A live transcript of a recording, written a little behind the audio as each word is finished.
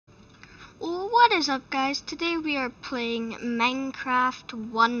Oh, what is up, guys? Today we are playing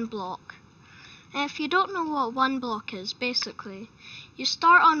Minecraft One Block. And if you don't know what one block is, basically, you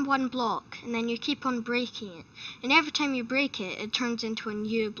start on one block and then you keep on breaking it. And every time you break it, it turns into a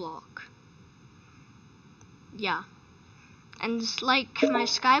new block. Yeah. And it's like my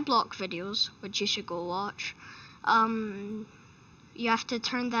Skyblock videos, which you should go watch. You have to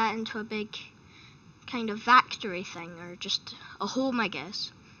turn that into a big kind of factory thing, or just a home, I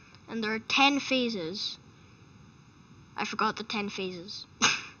guess. And there are 10 phases. I forgot the 10 phases.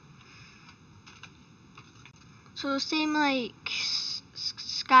 So same like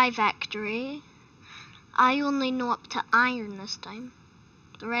Sky Factory. I only know up to iron this time.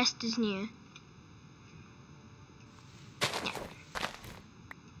 The rest is new.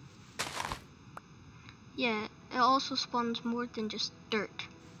 Yeah, it also spawns more than just dirt.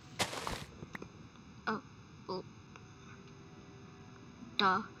 Oh.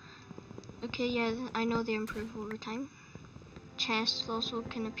 Duh. Okay, yeah, I know they improve over time. Chests also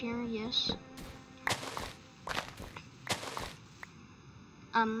can appear, yes.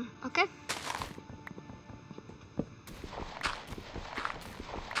 Okay.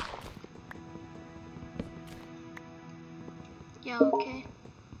 Yeah, okay.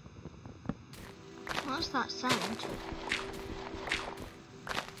 What's that sound?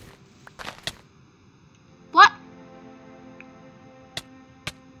 What?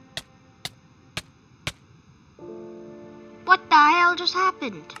 What the hell just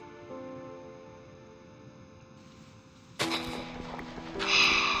happened?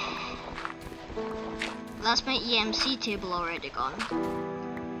 That's my EMC table already gone.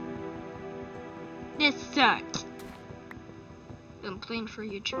 This sucks. I'm playing for a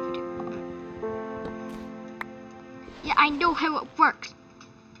YouTube video. Yeah, I know how it works.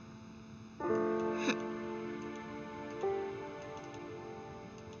 Oh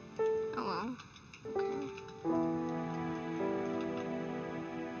well. Okay.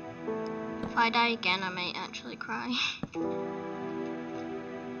 If I die again, I might actually cry.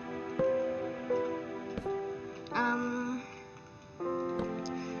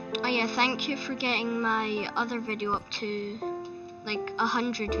 Oh yeah, thank you for getting my other video up to like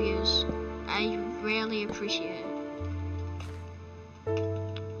 100 views. I really appreciate it.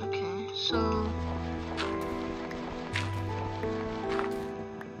 Okay, so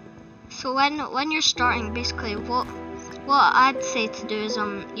when you're starting, basically what I'd say to do is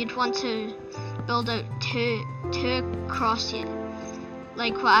you'd want to build out two across it,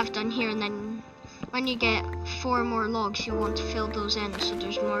 like what I've done here, and then when you get 4 more logs, you want to fill those in so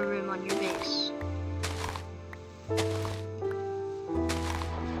there's more room on your base.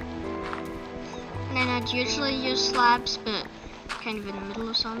 And then I'd usually use slabs, but kind of in the middle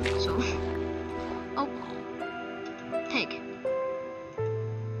of something, so. Oh, pig.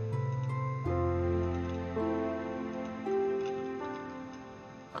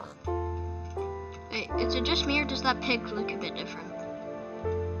 Wait, is it just me or does that pig look a bit different?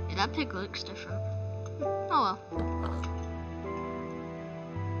 Yeah, that pig looks different. Oh well.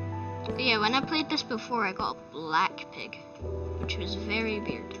 But yeah, when I played this before, I got a black pig, which was very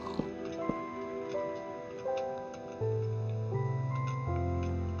weird.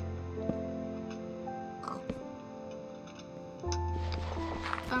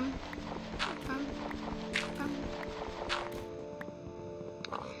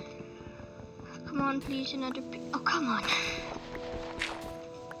 Come on, please, another pig. Oh, come on.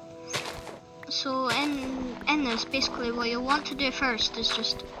 So in this, basically what you'll want to do first is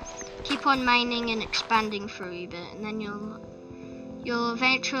just keep on mining and expanding for a wee bit, and then you'll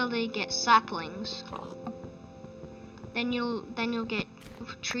eventually get saplings. Then you'll get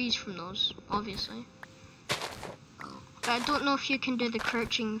trees from those, obviously. But I don't know if you can do the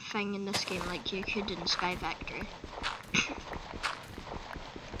crouching thing in this game like you could in Sky Factory.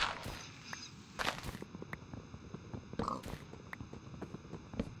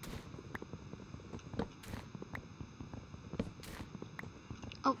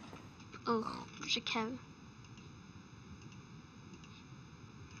 Oh, there's a cow.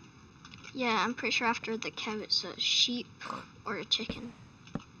 Yeah, I'm pretty sure after the cow it's a sheep or a chicken.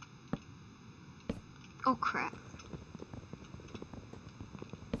 Oh crap.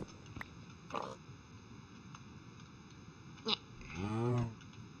 Yeah.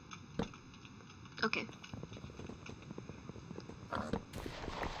 Okay.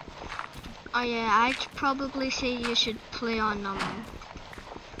 Oh yeah, I'd probably say you should play on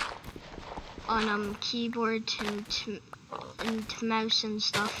keyboard and mouse and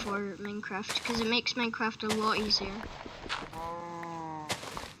stuff for Minecraft, because it makes Minecraft a lot easier.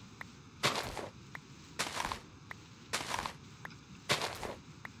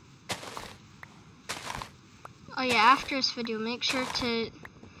 Oh yeah, after this video, make sure to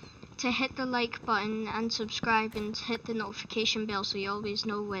hit the like button and subscribe and hit the notification bell so you always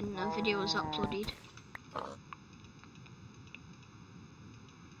know when a video is uploaded.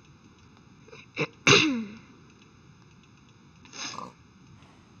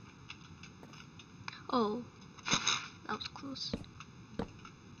 Oh, that was close.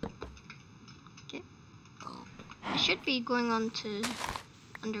 Okay. I should be going on to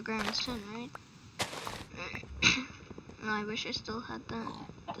underground soon, right? No, I wish I still had the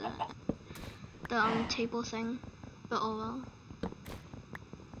table thing, but oh well.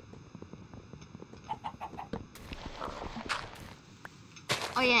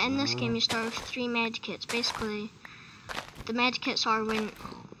 Oh yeah, in this game you start with 3 medkits. Basically, the medkits are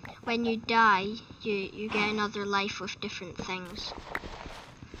when you die, you get another life with different things.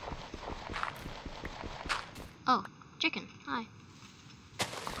 Oh, chicken, hi.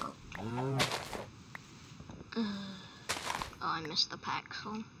 Oh, I missed the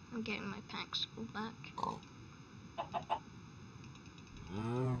Paxel. I'm getting my Paxel back.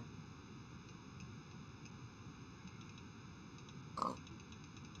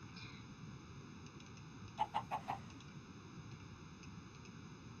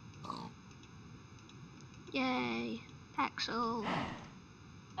 Yay, Paxel.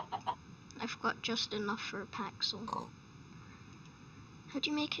 I've got just enough for a Paxel. How do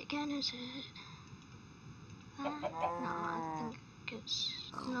you make it again? Is it that? No, I think it's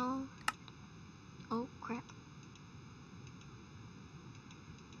no. Oh crap.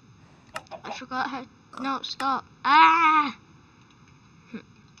 I forgot how. No, stop. Ah!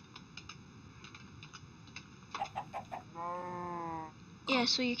 Yeah,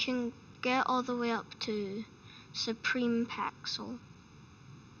 so you can get all the way up to Supreme Paxel.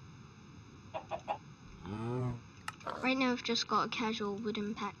 Right now I've just got a casual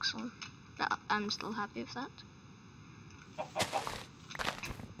wooden Paxel, but I'm still happy with that.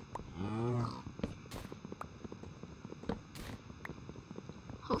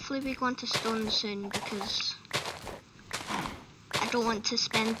 Hopefully we go on to stone soon because I don't want to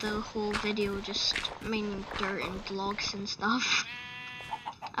spend the whole video just mining dirt and logs and stuff.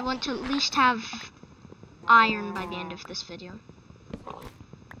 I want to at least have iron by the end of this video.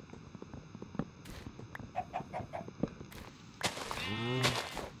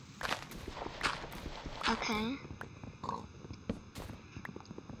 Okay.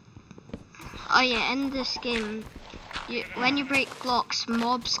 Oh yeah, in this game, when you break blocks,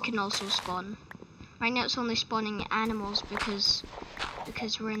 mobs can also spawn. Right now it's only spawning animals because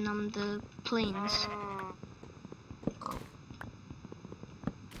we're in the plains.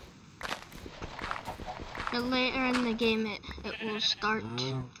 But later in the game it will start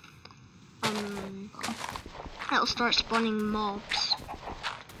it'll start spawning mobs.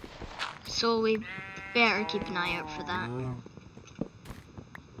 So we better keep an eye out for that.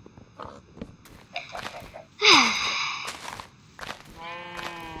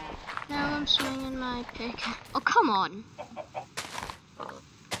 Now I'm swinging my pick. Oh, come on.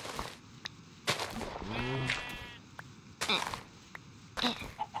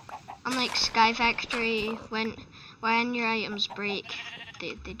 Unlike Sky Factory, when your items break,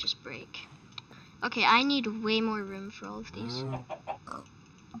 they just break. Okay, I need way more room for all of these.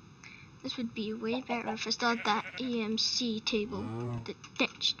 This would be way better if I still had that AMC table that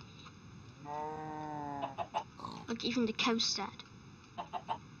ditched me. Look, even the cow's sad.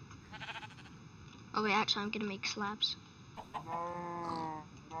 Oh wait, actually I'm gonna make slabs.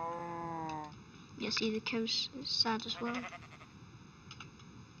 Yeah, see the cow's sad as well.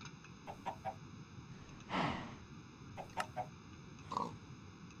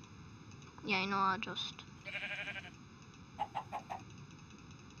 Yeah, I know, I'll just...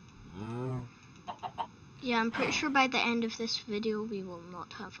 Yeah, I'm pretty sure by the end of this video we will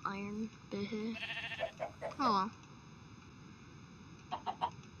not have iron. Boo-hoo. Oh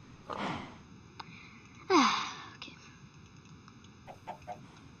well. Okay.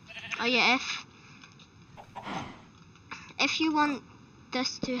 Oh yeah, if you want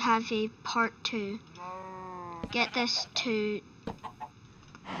this to have a part 2, get this to,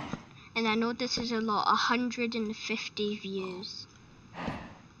 and I know this is a lot, 150 views.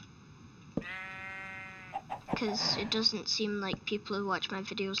 Because it doesn't seem like people who watch my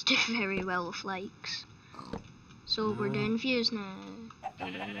videos do very well with likes. So we're doing views now.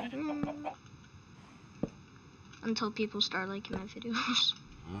 Until people start liking my videos.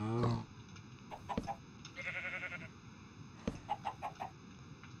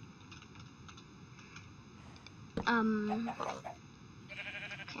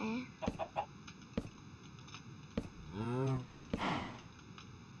 Okay.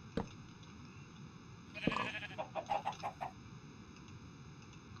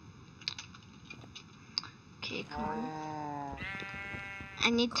 Okay, come on. I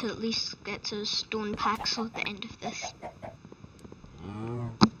need to at least get to stone paxel at the end of this.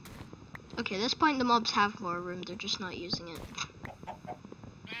 Okay, at this point the mobs have more room, they're just not using it.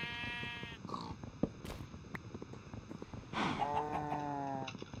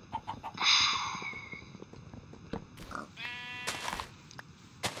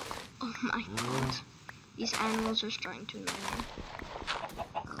 Oh my god. These animals are starting to annoy me.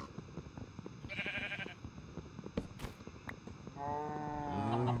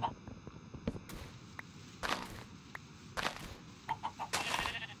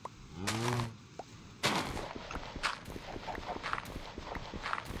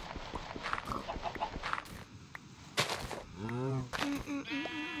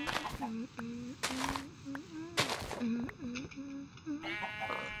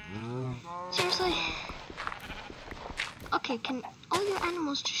 Seriously? Okay, can all your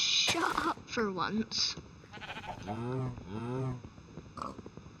animals just shut up for once?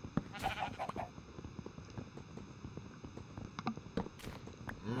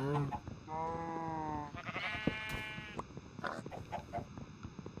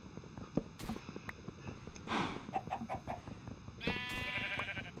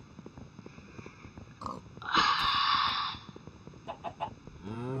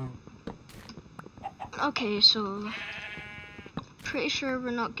 Okay, so pretty sure we're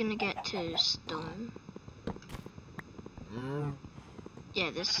not gonna get to stone.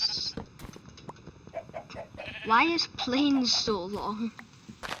 Yeah, this. Why is plain so long?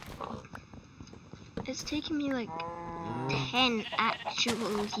 It's taking me like 10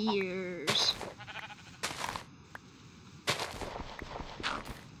 actual years.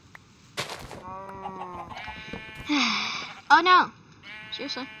 Oh no!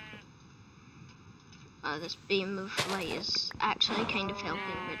 Seriously? This beam of light is actually kind of helping,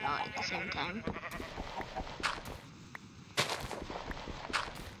 but not at the same time.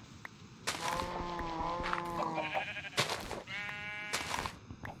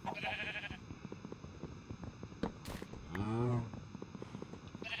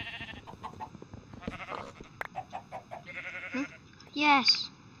 Yes!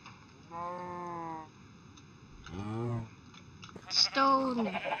 Stone!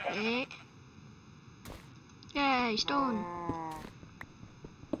 Eh? Yay, stone!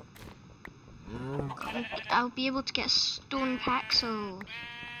 I'll be able to get stone paxel.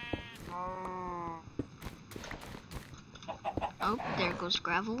 Oh, there goes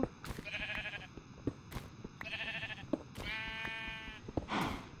gravel.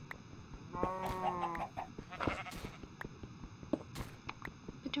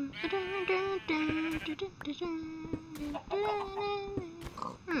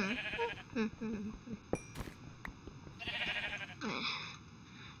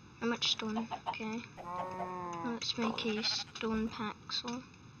 How much stone? Okay. Let's make a stone paxel.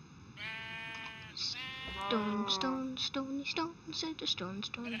 Stone, stone, stony stone, set a stone,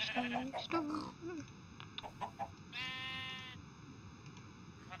 stone, stony stone.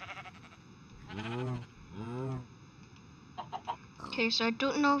 Okay, so I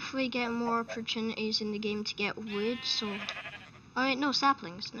don't know if we get more opportunities in the game to get wood, so... Oh wait, no,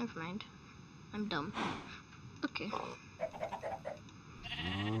 saplings, never mind. I'm dumb. Okay.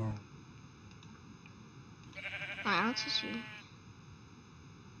 Alright, let's just see.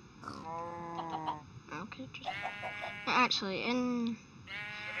 Okay, just... Actually, in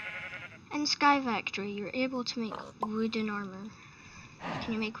Sky Factory, you're able to make wooden armor.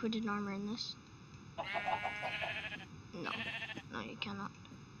 Can you make wooden armor in this? No. No, you cannot.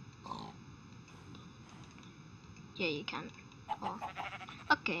 Yeah, you can. Oh.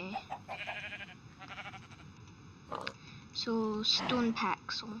 Okay. So, stone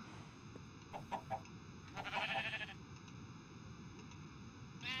paxel.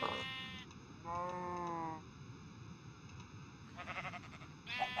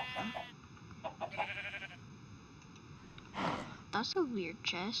 That's a weird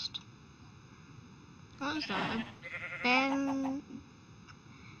chest. What is that? A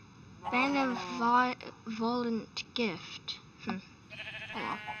benevolent gift. Oh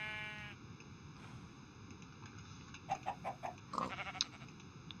well.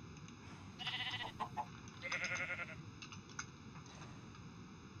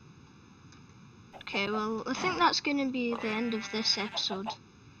 Okay, well, I think that's going to be the end of this episode.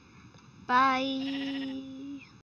 Bye.